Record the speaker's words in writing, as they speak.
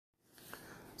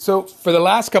So for the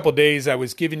last couple of days, I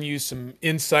was giving you some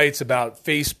insights about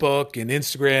Facebook and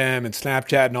Instagram and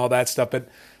Snapchat and all that stuff, but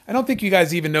I don't think you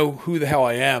guys even know who the hell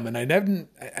I am. And I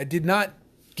did not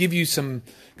give you some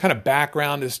kind of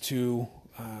background as to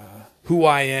who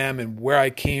I am and where I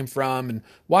came from and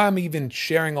why I'm even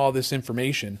sharing all this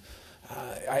information.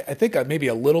 I think maybe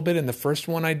a little bit in the first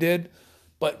one I did,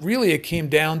 but really it came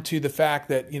down to the fact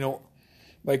that,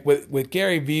 like what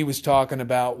Gary Vee was talking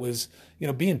about was,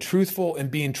 being truthful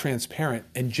and being transparent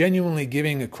and genuinely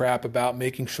giving a crap about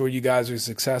making sure you guys are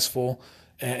successful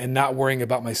and not worrying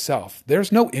about myself.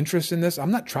 There's no interest in this.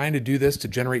 I'm not trying to do this to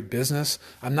generate business.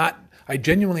 I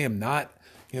genuinely am not.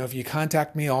 If you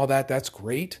contact me, all that's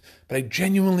great. But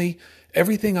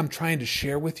everything I'm trying to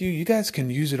share with you, you guys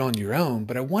can use it on your own.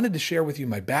 But I wanted to share with you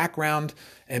my background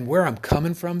and where I'm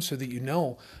coming from so that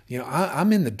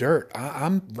I'm in the dirt.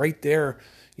 I'm right there,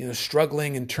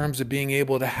 struggling in terms of being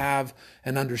able to have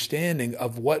an understanding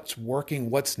of what's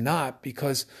working, what's not.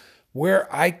 Because where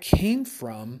I came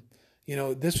from,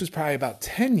 this was probably about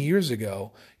 10 years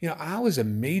ago. I was a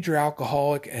major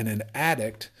alcoholic and an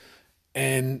addict.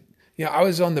 And I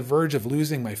was on the verge of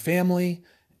losing my family.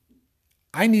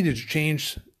 I needed to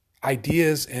change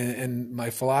ideas and my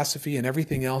philosophy and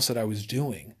everything else that I was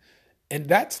doing. And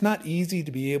that's not easy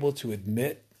to be able to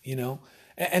admit,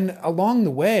 And along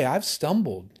the way, I've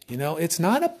stumbled. It's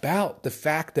not about the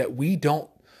fact that we don't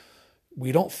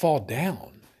fall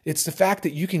down. It's the fact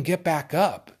that you can get back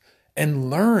up and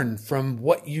learn from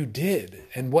what you did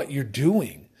and what you're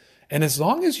doing. And as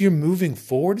long as you're moving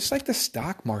forward, it's like the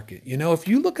stock market. If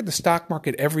you look at the stock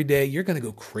market every day, you're going to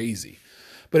go crazy.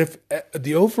 But if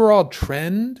the overall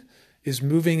trend is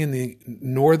moving in the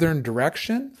northern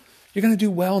direction, you're going to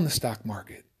do well in the stock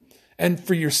market. And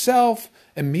for yourself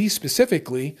and me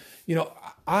specifically,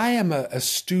 I am a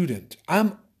student.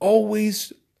 I'm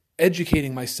always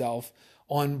educating myself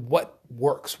on what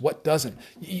works, what doesn't.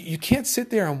 You can't sit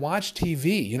there and watch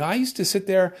TV. I used to sit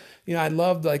there, I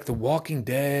loved like The Walking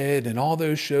Dead and all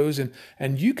those shows.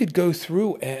 And you could go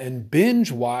through and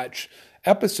binge watch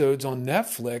episodes on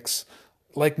Netflix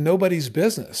like nobody's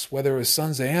business, whether it was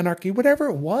Sons of Anarchy, whatever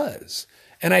it was.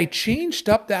 And I changed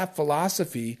up that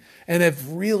philosophy and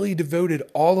have really devoted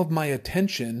all of my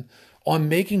attention on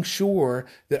making sure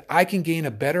that I can gain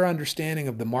a better understanding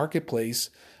of the marketplace,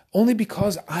 only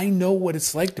because I know what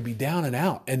it's like to be down and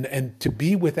out and to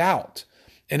be without.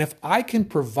 And if I can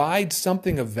provide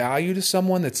something of value to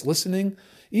someone that's listening,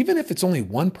 even if it's only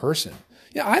one person,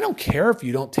 I don't care if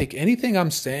you don't take anything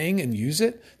I'm saying and use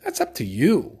it. That's up to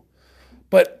you.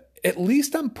 But at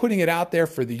least I'm putting it out there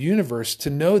for the universe to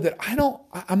know that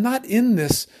I'm not in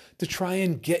this to try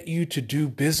and get you to do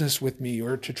business with me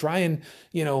or to try and,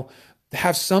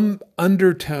 have some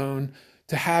undertone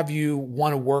to have you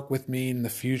want to work with me in the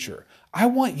future. I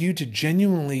want you to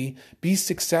genuinely be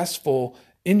successful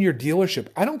in your dealership.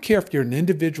 I don't care if you're an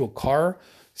individual car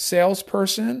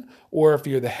salesperson or if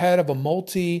you're the head of a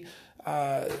multi-location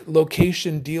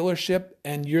dealership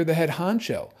and you're the head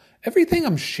honcho. Everything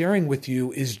I'm sharing with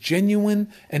you is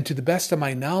genuine and to the best of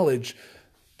my knowledge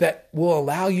that will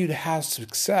allow you to have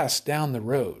success down the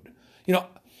road.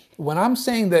 When I'm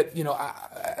saying that,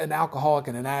 an alcoholic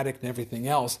and an addict and everything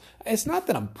else, it's not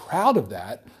that I'm proud of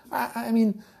that. I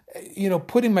mean,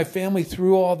 putting my family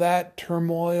through all that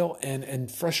turmoil and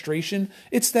frustration,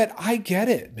 it's that I get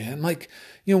it, man. Like,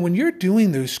 when you're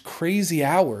doing those crazy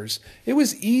hours, it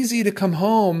was easy to come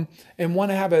home and want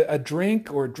to have a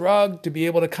drink or a drug to be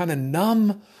able to kind of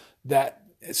numb that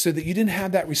so that you didn't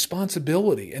have that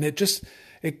responsibility. And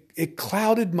it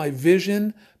clouded my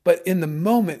vision, but in the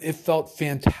moment it felt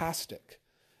fantastic.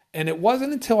 And it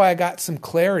wasn't until I got some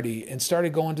clarity and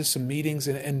started going to some meetings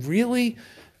and really,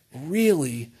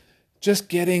 really just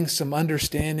getting some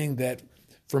understanding that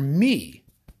for me,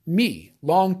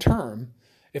 long term,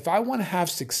 if I want to have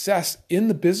success in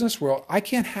the business world, I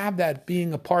can't have that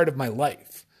being a part of my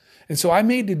life. And so I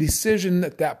made the decision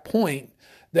at that point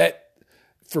that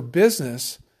for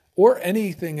business or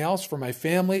anything else for my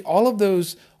family, all of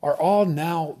those are all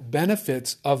now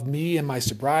benefits of me and my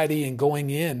sobriety and going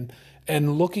in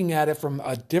and looking at it from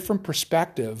a different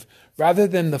perspective rather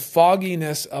than the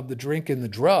fogginess of the drink and the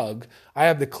drug. I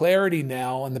have the clarity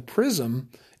now, and the prism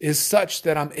is such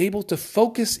that I'm able to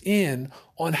focus in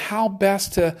on how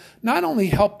best to not only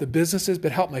help the businesses,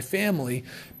 but help my family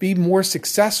be more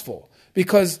successful.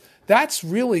 Because that's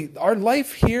really, our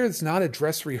life here is not a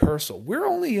dress rehearsal. We're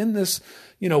only in this,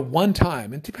 one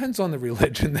time. It depends on the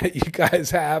religion that you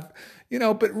guys have,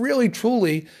 but really,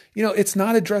 truly, it's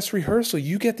not a dress rehearsal.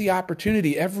 You get the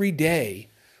opportunity every day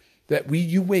that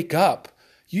you wake up,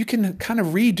 you can kind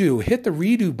of hit the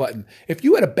redo button. If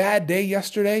you had a bad day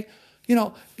yesterday,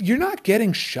 you're not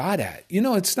getting shot at.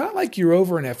 It's not like you're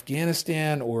over in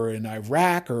Afghanistan or in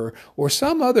Iraq or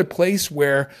some other place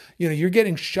where, you're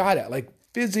getting shot at, like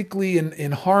physically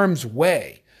in harm's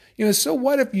way. So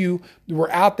what if you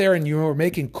were out there and you were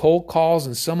making cold calls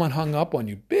and someone hung up on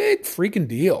you? Big freaking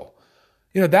deal.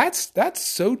 That's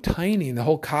so tiny in the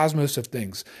whole cosmos of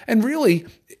things. And really,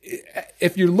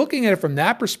 if you're looking at it from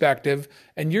that perspective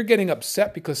and you're getting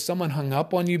upset because someone hung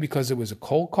up on you because it was a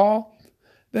cold call,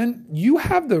 then you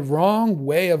have the wrong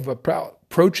way of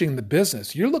approaching the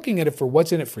business. You're looking at it for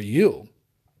what's in it for you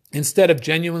instead of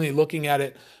genuinely looking at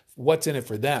it, what's in it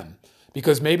for them.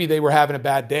 Because maybe they were having a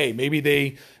bad day. Maybe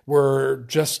they were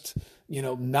just,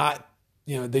 not,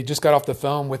 they just got off the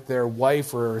phone with their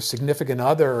wife or significant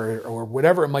other or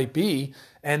whatever it might be,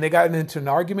 and they got into an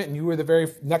argument and you were the very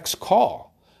next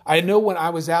call. I know when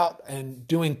I was out and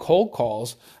doing cold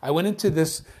calls, I went into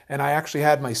this and I actually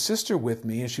had my sister with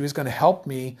me and she was going to help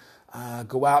me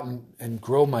go out and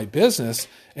grow my business.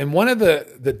 And one of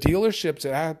the dealerships,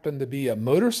 it happened to be a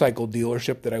motorcycle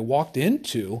dealership that I walked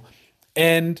into,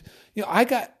 and I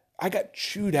got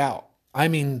chewed out. I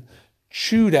mean,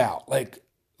 chewed out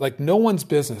like no one's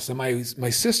business. And my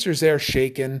sister's there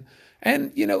shaking,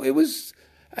 and it was.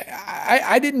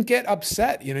 I didn't get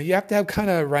upset. You have to have kind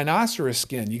of rhinoceros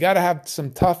skin. You got to have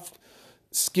some tough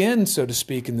skin, so to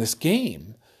speak, in this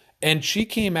game. And she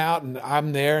came out and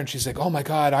I'm there and she's like, "Oh my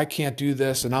God, I can't do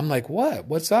this." And I'm like, "What?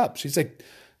 What's up?" She's like,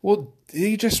 "Well,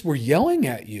 they just were yelling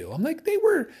at you." I'm like, they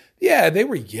were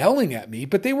yelling at me,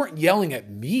 but they weren't yelling at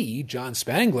me, John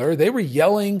Spangler. They were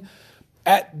yelling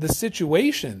at the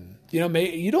situation.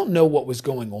 You don't know what was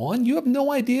going on. You have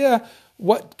no idea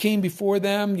what came before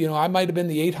them. I might have been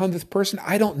the 800th person.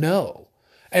 I don't know.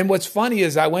 And what's funny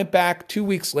is I went back 2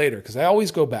 weeks later, because I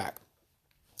always go back.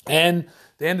 And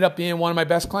they ended up being one of my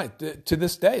best clients. To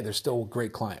this day, they're still a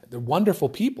great client. They're wonderful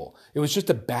people. It was just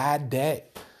a bad day.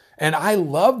 And I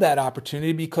love that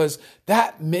opportunity because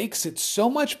that makes it so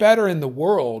much better in the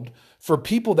world for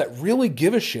people that really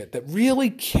give a shit, that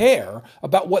really care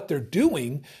about what they're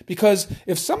doing. Because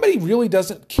if somebody really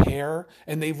doesn't care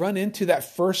and they run into that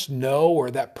first no, or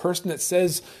that person that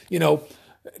says,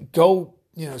 go,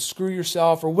 screw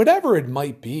yourself, or whatever it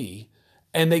might be,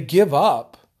 and they give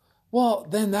up, well,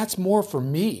 then that's more for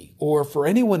me or for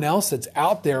anyone else that's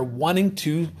out there wanting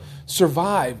to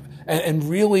survive and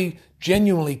really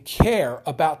genuinely care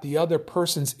about the other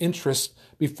person's interests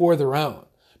before their own.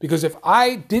 Because if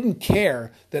I didn't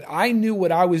care that I knew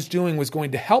what I was doing was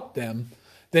going to help them,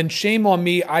 then shame on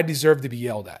me, I deserve to be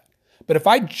yelled at. But if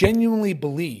I genuinely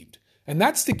believed, and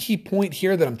that's the key point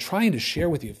here that I'm trying to share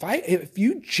with you, if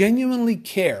you genuinely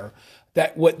care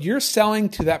that what you're selling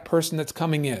to that person that's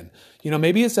coming in,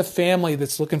 maybe it's a family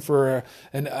that's looking for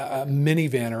a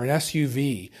minivan or an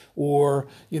SUV, or,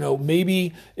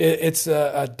 maybe it's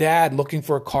a dad looking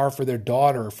for a car for their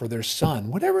daughter or for their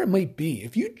son, whatever it might be.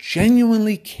 If you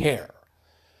genuinely care,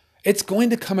 it's going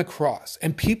to come across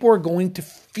and people are going to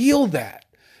feel that.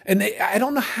 And I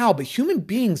don't know how, but human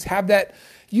beings have that.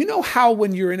 How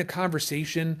when you're in a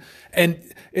conversation and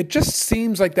it just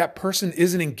seems like that person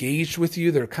isn't engaged with you,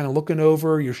 they're kind of looking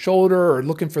over your shoulder or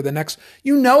looking for the next,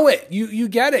 it, you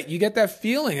get it, you get that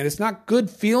feeling, and it's not good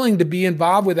feeling to be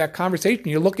involved with that conversation.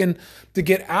 You're looking to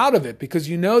get out of it because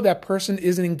that person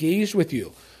isn't engaged with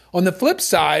you. On the flip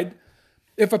side,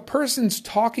 if a person's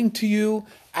talking to you,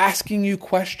 asking you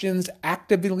questions,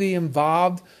 actively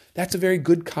involved, that's a very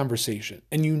good conversation.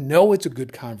 And it's a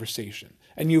good conversation.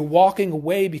 And you're walking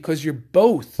away because you're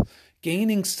both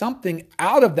gaining something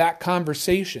out of that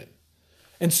conversation.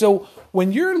 And so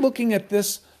when you're looking at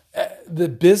this, the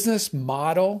business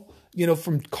model,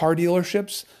 from car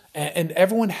dealerships, and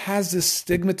everyone has this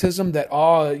stigmatism that,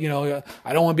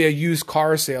 I don't want to be a used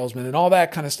car salesman and all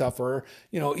that kind of stuff, or,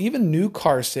 even new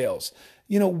car sales.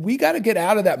 We got to get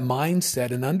out of that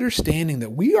mindset and understanding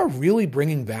that we are really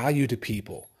bringing value to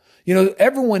people.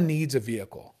 Everyone needs a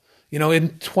vehicle.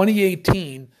 In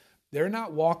 2018, they're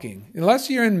not walking. Unless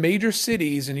you're in major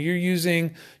cities and you're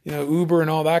using, Uber and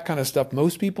all that kind of stuff,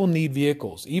 most people need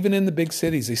vehicles. Even in the big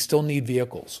cities, they still need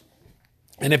vehicles.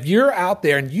 And if you're out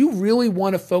there and you really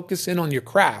want to focus in on your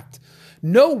craft,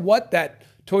 know what that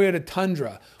Toyota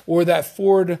Tundra or that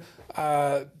Ford,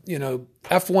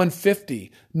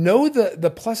 F-150, know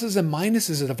the pluses and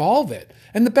minuses of all of it.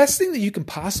 And the best thing that you can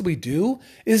possibly do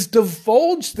is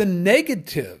divulge the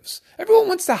negatives. Everyone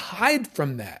wants to hide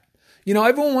from that.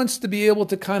 Everyone wants to be able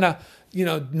to kind of,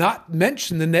 not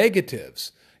mention the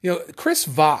negatives. Chris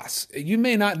Voss, you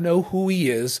may not know who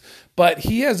he is, but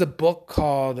he has a book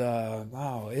called,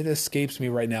 it escapes me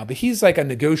right now, but he's like a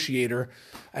negotiator.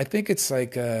 I think it's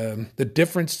like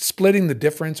splitting the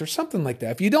difference or something like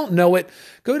that. If you don't know it,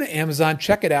 go to Amazon,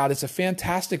 check it out. It's a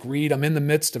fantastic read. I'm in the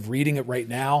midst of reading it right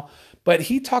now. But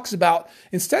he talks about,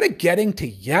 instead of getting to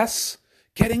yes,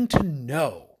 getting to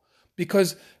no.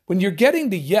 Because when you're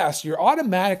getting to yes, you're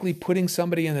automatically putting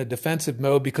somebody in a defensive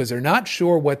mode because they're not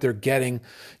sure what they're getting.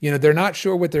 They're not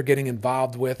sure what they're getting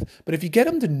involved with. But if you get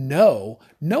them to no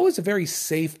is a very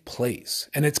safe place.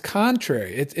 And it's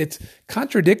contrary. It's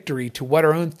contradictory to what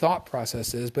our own thought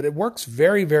process is, but it works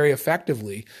very, very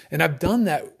effectively. And I've done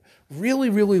that really,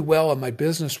 really well in my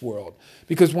business world.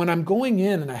 Because when I'm going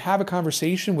in and I have a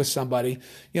conversation with somebody,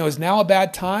 is now a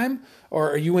bad time? Or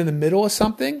are you in the middle of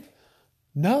something?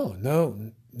 No,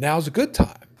 now's a good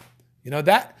time.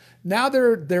 Now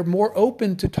they're more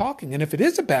open to talking. And if it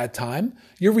is a bad time,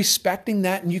 you're respecting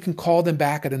that and you can call them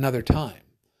back at another time.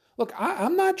 Look,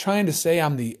 I'm not trying to say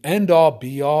I'm the end all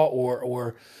be all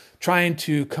or trying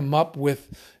to come up with,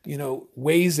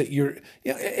 ways that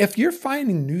if you're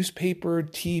finding newspaper,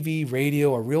 TV,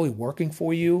 radio are really working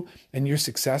for you and you're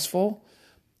successful,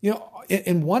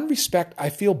 in one respect, I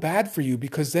feel bad for you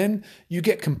because then you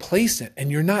get complacent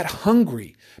and you're not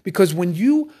hungry. Because when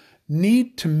you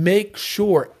need to make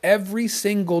sure every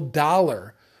single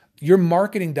dollar, your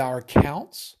marketing dollar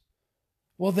counts,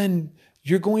 well, then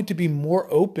you're going to be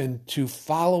more open to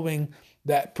following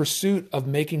that pursuit of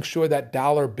making sure that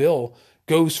dollar bill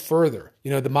goes further.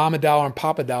 The mama dollar and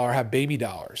papa dollar have baby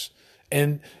dollars.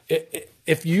 And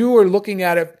if you are looking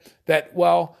at it that,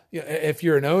 if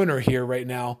you're an owner here right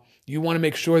now, you want to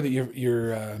make sure that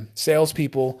your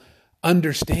salespeople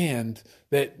understand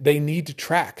that they need to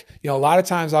track. A lot of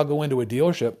times I'll go into a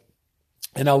dealership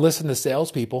and I'll listen to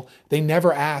salespeople. They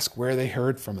never ask where they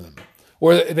heard from them.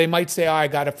 Or they might say, I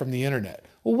got it from the internet.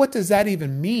 Well, what does that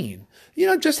even mean?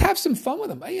 Just have some fun with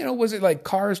them. Was it like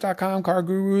cars.com, Car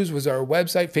Gurus? Was our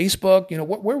website, Facebook?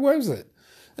 Where was it?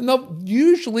 And they'll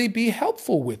usually be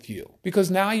helpful with you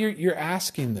because now you're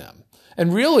asking them.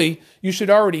 And really, you should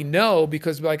already know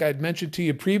because like I'd mentioned to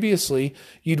you previously,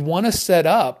 you'd want to set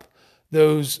up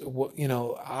those,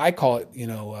 I call it,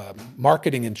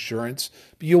 marketing insurance,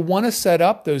 but you'll want to set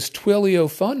up those Twilio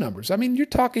phone numbers. I mean, you're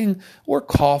talking, or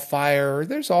Call Fire,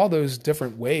 there's all those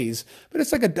different ways, but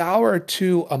it's like $1 or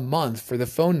 $2 a month for the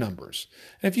phone numbers.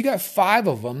 And if you got 5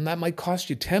 of them, that might cost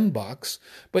you $10,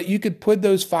 but you could put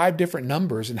those 5 different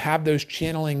numbers and have those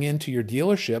channeling into your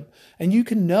dealership. And you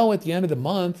can know at the end of the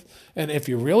month, and if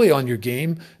you're really on your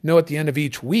game, know at the end of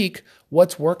each week,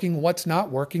 what's working, what's not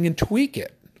working, and tweak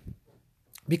it.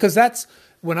 Because that's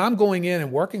when I'm going in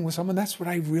and working with someone, that's what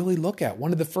I really look at.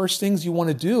 One of the first things you want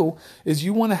to do is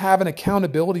you want to have an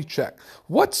accountability check.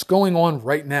 What's going on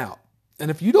right now? And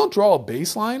if you don't draw a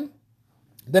baseline,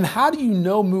 then how do you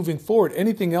know moving forward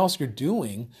anything else you're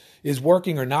doing is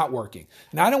working or not working?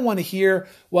 And I don't want to hear,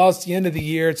 it's the end of the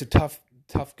year, it's a tough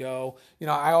go.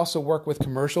 I also work with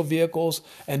commercial vehicles,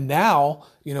 and now,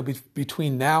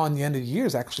 between now and the end of the year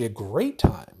is actually a great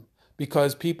time.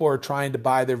 Because people are trying to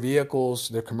buy their vehicles,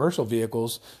 their commercial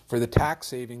vehicles, for the tax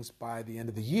savings by the end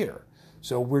of the year.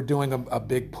 So we're doing a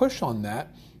big push on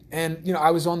that. And, I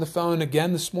was on the phone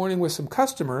again this morning with some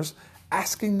customers,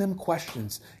 asking them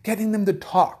questions, getting them to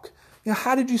talk.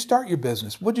 How did you start your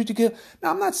business? What did you get? Now,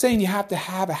 I'm not saying you have to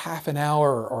have a half an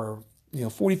hour or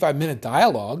 45-minute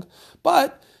dialogue,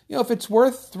 but, if it's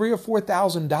worth $3,000 or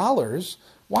 $4,000,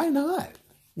 why not?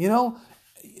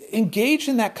 Engage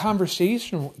in that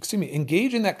conversation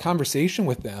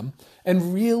with them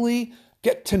and really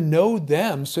get to know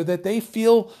them so that they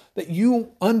feel that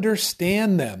you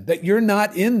understand them, that you're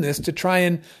not in this to try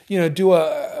and, do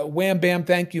a wham, bam,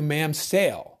 thank you, ma'am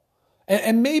sale.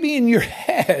 And maybe in your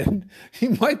head,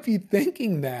 you might be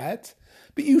thinking that,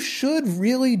 but you should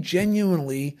really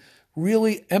genuinely,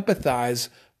 really empathize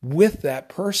with that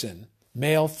person,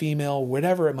 male, female,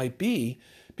 whatever it might be.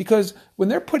 Because when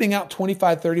they're putting out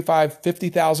 $25,000,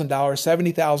 $35,000,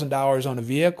 $50,000, $70,000 on a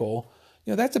vehicle,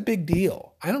 that's a big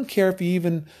deal. I don't care if you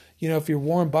even, if you're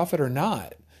Warren Buffett or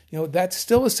not, that's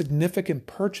still a significant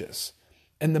purchase.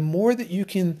 And the more that you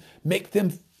can make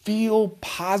them feel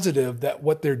positive that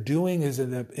what they're doing is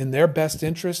in their best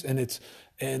interest and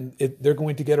they're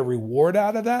going to get a reward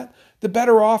out of that, the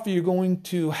better off you're going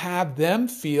to have them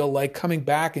feel like coming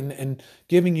back and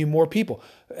giving you more people.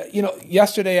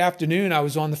 Yesterday afternoon, I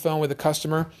was on the phone with a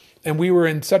customer and we were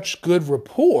in such good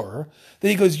rapport that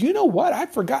he goes, you know what? I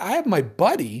forgot. I have my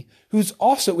buddy who's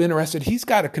also interested. He's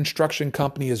got a construction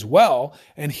company as well.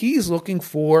 And he's looking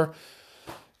for,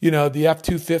 the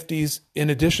F-250s in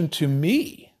addition to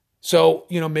me. So,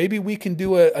 maybe we can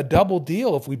do a double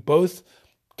deal. If we both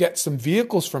get some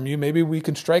vehicles from you, maybe we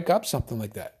can strike up something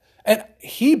like that. And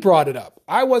he brought it up.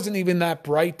 I wasn't even that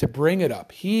bright to bring it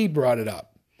up. He brought it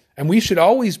up. And we should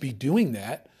always be doing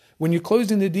that. When you're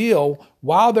closing the deal,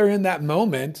 while they're in that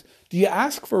moment, do you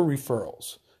ask for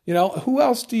referrals? Who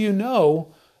else do you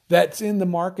know that's in the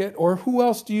market, or who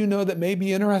else do you know that may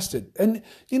be interested? And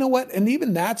you know what? And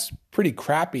even that's pretty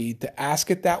crappy to ask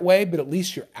it that way, but at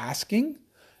least you're asking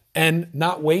and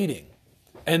not waiting.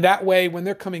 And that way, when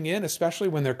they're coming in, especially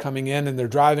when they're coming in and they're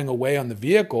driving away on the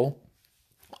vehicle,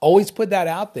 always put that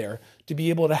out there to be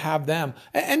able to have them.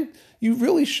 And you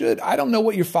really should. I don't know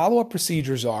what your follow-up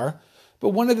procedures are, but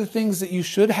one of the things that you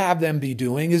should have them be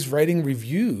doing is writing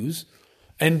reviews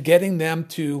and getting them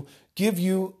to give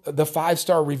you the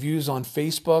 5-star reviews on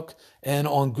Facebook and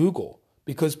on Google,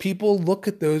 because people look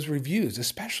at those reviews,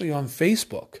 especially on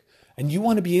Facebook. And you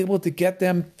want to be able to get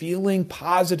them feeling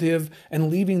positive and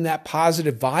leaving that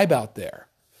positive vibe out there.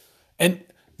 And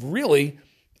really,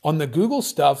 on the Google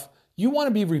stuff, you want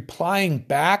to be replying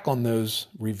back on those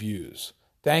reviews.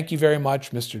 Thank you very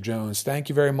much, Mr. Jones. Thank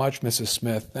you very much, Mrs.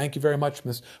 Smith. Thank you very much,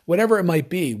 Miss. Whatever it might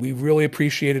be, we really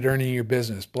appreciated earning your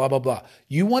business, blah, blah, blah.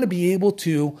 You want to be able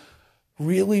to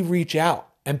really reach out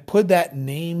and put that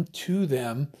name to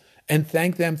them and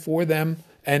thank them for them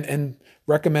and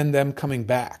recommend them coming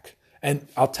back. And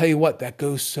I'll tell you what, that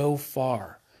goes so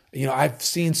far. I've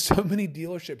seen so many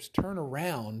dealerships turn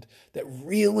around that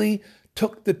really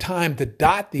took the time to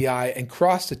dot the I and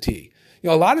cross the T.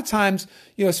 A lot of times,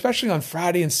 especially on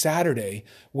Friday and Saturday,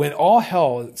 when all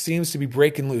hell seems to be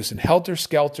breaking loose and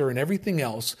helter-skelter and everything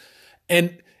else,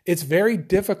 and it's very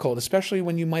difficult, especially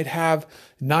when you might have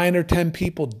 9 or 10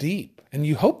 people deep, and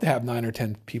you hope to have 9 or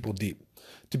 10 people deep,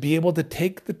 to be able to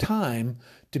take the time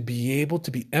to be able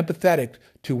to be empathetic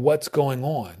to what's going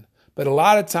on. But a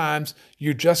lot of times,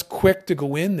 you're just quick to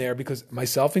go in there, because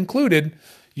myself included,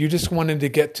 you just wanted to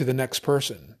get to the next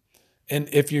person. And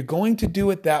if you're going to do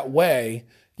it that way,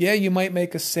 yeah, you might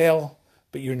make a sale,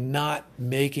 but you're not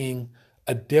making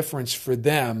a difference for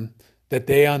them, that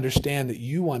they understand that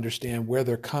you understand where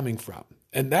they're coming from.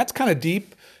 And that's kind of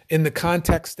deep in the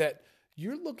context that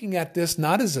you're looking at this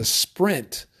not as a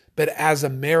sprint, but as a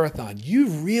marathon. You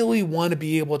really want to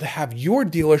be able to have your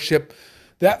dealership,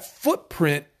 that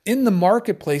footprint in the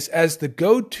marketplace, as the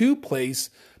go-to place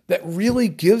that really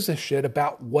gives a shit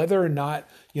about whether or not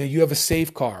you have a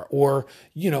safe car, or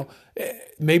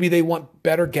maybe they want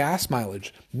better gas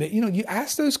mileage. You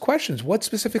ask those questions. What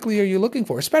specifically are you looking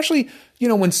for? Especially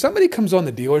when somebody comes on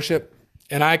the dealership,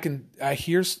 and I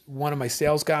hear one of my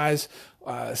sales guys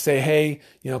say, "Hey,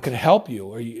 can I help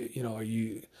you?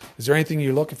 Is there anything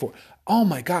you're looking for?" Oh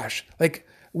my gosh, like,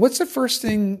 what's the first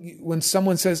thing when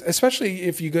someone says, especially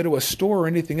if you go to a store or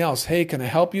anything else? "Hey, can I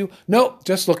help you?" "Nope,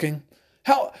 just looking."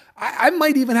 Hell, I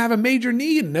might even have a major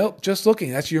need. "Nope, just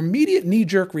looking." That's your immediate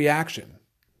knee-jerk reaction.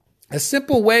 A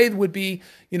simple way would be,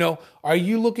 are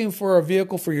you looking for a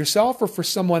vehicle for yourself or for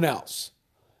someone else?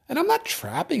 And I'm not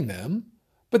trapping them,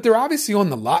 but they're obviously on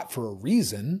the lot for a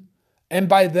reason. And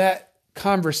by that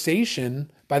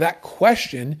conversation, by that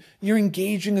question, you're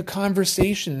engaging a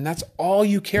conversation, and that's all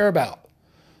you care about.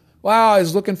 "Wow, I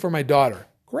was looking for my daughter."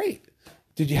 Great.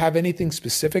 Did you have anything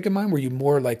specific in mind? Were you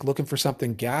more like looking for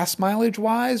something gas mileage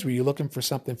wise? Were you looking for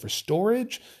something for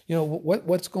storage?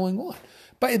 What's going on?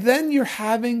 But then you're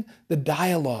having the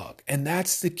dialogue, and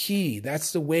that's the key.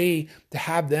 That's the way to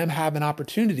have them have an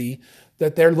opportunity,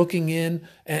 that they're looking in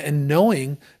and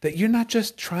knowing that you're not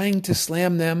just trying to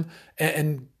slam them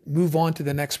and move on to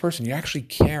the next person. You're actually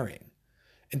caring.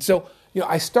 And so,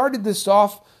 I started this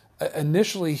off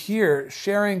initially here,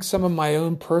 sharing some of my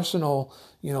own personal,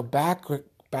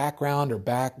 background or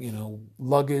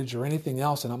luggage or anything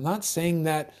else. And I'm not saying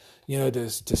that,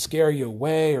 to scare you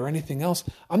away or anything else.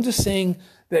 I'm just saying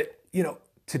that,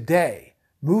 today,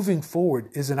 moving forward,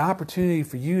 is an opportunity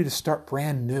for you to start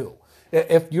brand new.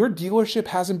 If your dealership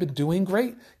hasn't been doing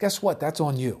great, guess what? That's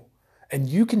on you. And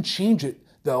you can change it,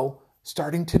 though,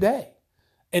 starting today.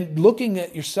 And looking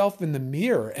at yourself in the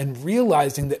mirror and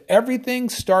realizing that everything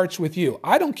starts with you.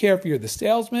 I don't care if you're the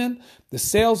salesman, the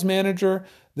sales manager,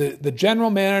 the general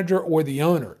manager, or the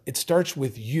owner. It starts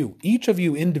with you, each of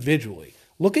you individually.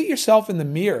 Look at yourself in the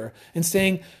mirror and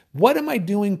saying, what am I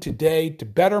doing today to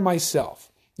better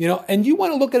myself? And you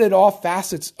want to look at it all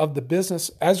facets of the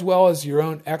business, as well as your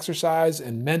own exercise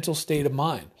and mental state of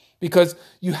mind, because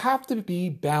you have to be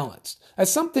balanced.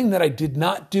 That's something that I did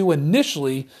not do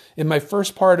initially in my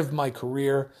first part of my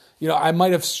career. I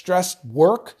might have stressed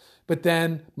work, but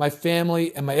then my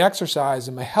family and my exercise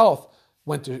and my health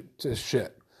went to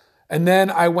shit. And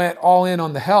then I went all in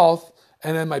on the health,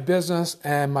 and then my business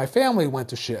and my family went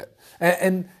to shit.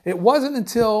 And it wasn't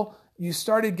until you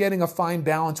started getting a fine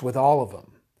balance with all of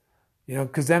them,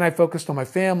 because then I focused on my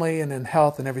family and then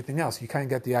health and everything else. You kind of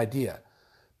get the idea.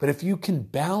 But if you can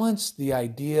balance the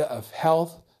idea of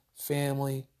health,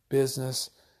 family,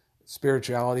 business,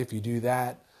 spirituality, if you do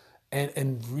that,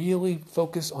 and really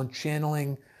focus on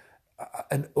channeling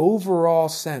an overall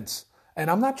sense. And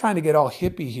I'm not trying to get all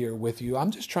hippie here with you.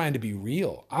 I'm just trying to be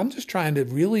real. I'm just trying to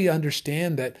really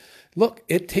understand that, look,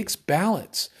 it takes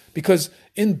balance. Because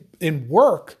in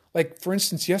work, like for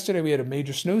instance, yesterday we had a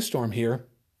major snowstorm here.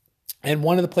 And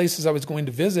one of the places I was going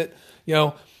to visit,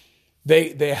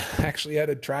 they actually had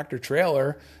a tractor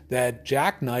trailer that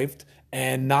jackknifed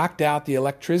and knocked out the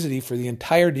electricity for the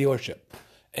entire dealership.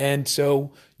 And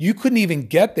so you couldn't even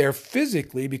get there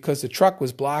physically because the truck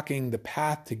was blocking the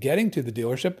path to getting to the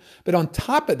dealership. But on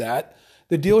top of that,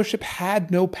 the dealership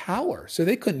had no power. So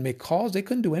they couldn't make calls. They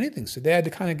couldn't do anything. So they had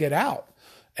to kind of get out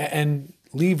and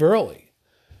leave early.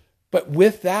 But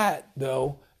with that,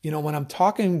 though, when I'm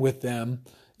talking with them,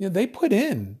 they put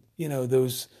in,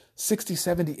 those 60,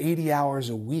 70, 80 hours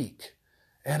a week.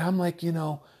 And I'm like,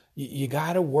 you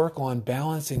got to work on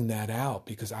balancing that out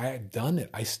because I have done it.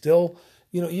 I still,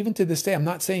 even to this day, I'm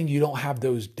not saying you don't have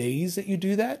those days that you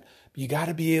do that, but you got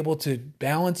to be able to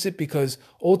balance it because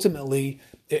ultimately,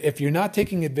 if you're not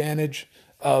taking advantage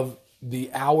of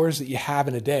the hours that you have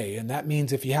in a day, and that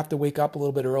means if you have to wake up a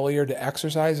little bit earlier to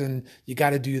exercise, and you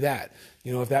got to do that.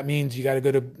 If that means you got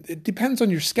to it depends on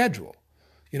your schedule.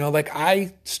 Like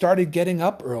I started getting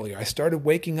up earlier. I started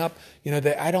waking up,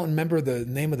 I don't remember the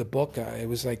name of the book. It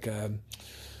was like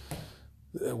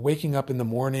Waking Up in the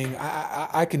Morning.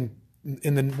 I can,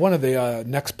 in one of the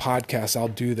next podcasts, I'll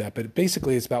do that. But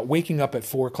basically it's about waking up at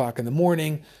 4:00 in the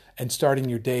morning and starting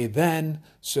your day then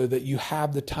so that you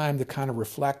have the time to kind of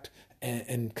reflect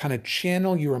and kind of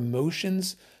channel your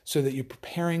emotions so that you're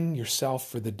preparing yourself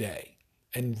for the day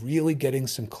and really getting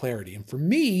some clarity. And for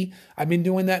me, I've been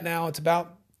doing that now. It's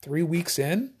about 3 weeks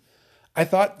in. I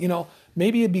thought,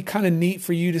 maybe it'd be kind of neat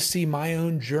for you to see my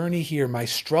own journey here, my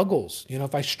struggles.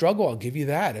 If I struggle, I'll give you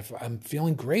that. If I'm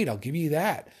feeling great, I'll give you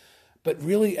that. But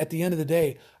really, at the end of the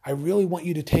day, I really want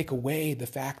you to take away the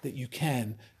fact that you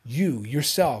can,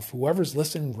 yourself, whoever's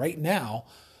listening right now,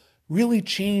 really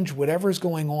change whatever's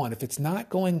going on. If it's not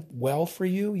going well for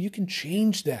you, you can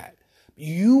change that.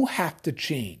 You have to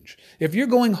change. If you're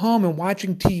going home and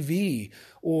watching TV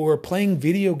or playing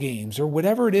video games or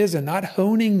whatever it is and not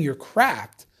honing your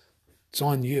craft, it's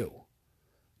on you.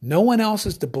 No one else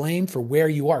is to blame for where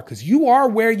you are because you are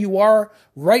where you are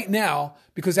right now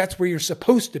because that's where you're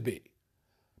supposed to be.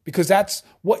 Because that's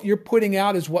what you're putting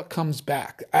out is what comes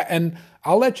back. And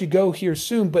I'll let you go here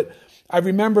soon, but I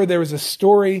remember there was a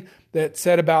story that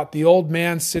said about the old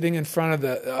man sitting in front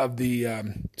of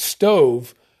the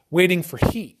stove waiting for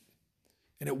heat.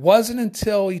 And it wasn't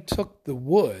until he took the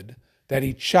wood that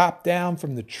he chopped down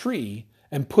from the tree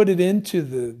and put it into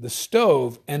the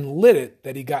stove and lit it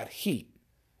that he got heat.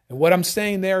 And what I'm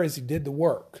saying there is he did the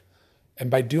work. And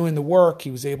by doing the work,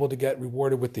 he was able to get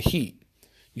rewarded with the heat.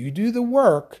 You do the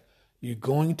work, you're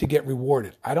going to get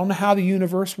rewarded. I don't know how the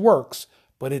universe works,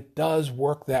 but it does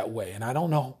work that way. And I don't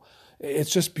know.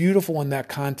 It's just beautiful in that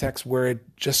context where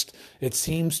it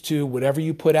seems to, whatever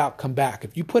you put out, come back.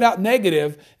 If you put out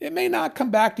negative, it may not come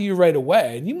back to you right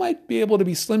away. And you might be able to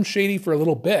be slim shady for a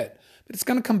little bit, but it's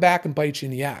going to come back and bite you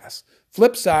in the ass.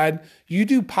 Flip side, you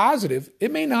do positive,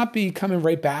 it may not be coming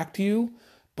right back to you,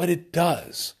 but it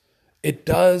does. It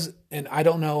does. And I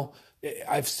don't know.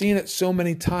 I've seen it so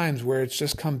many times where it's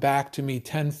just come back to me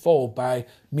tenfold by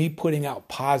me putting out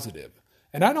positive.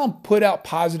 And I don't put out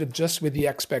positive just with the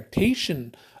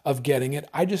expectation of getting it.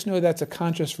 I just know that's a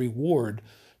conscious reward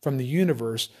from the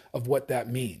universe of what that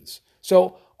means.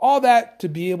 So all that to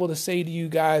be able to say to you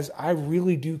guys, I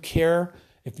really do care.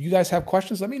 If you guys have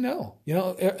questions, let me know.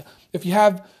 If you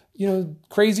have,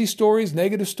 crazy stories,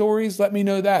 negative stories, let me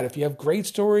know that. If you have great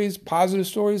stories, positive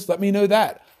stories, let me know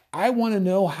that. I want to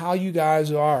know how you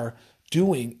guys are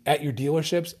doing at your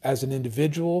dealerships as an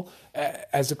individual,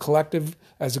 as a collective,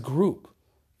 as a group.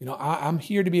 I'm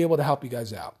here to be able to help you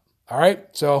guys out. All right.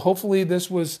 So hopefully this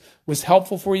was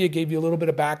helpful for you. Gave you a little bit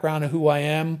of background of who I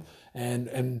am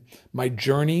and my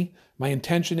journey. My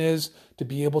intention is to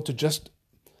be able to just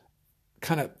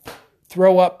kind of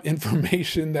throw up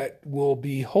information that will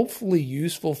be hopefully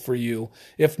useful for you.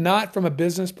 If not from a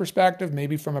business perspective,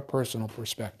 maybe from a personal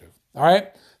perspective. All right.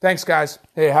 Thanks, guys.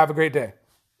 Hey, have a great day.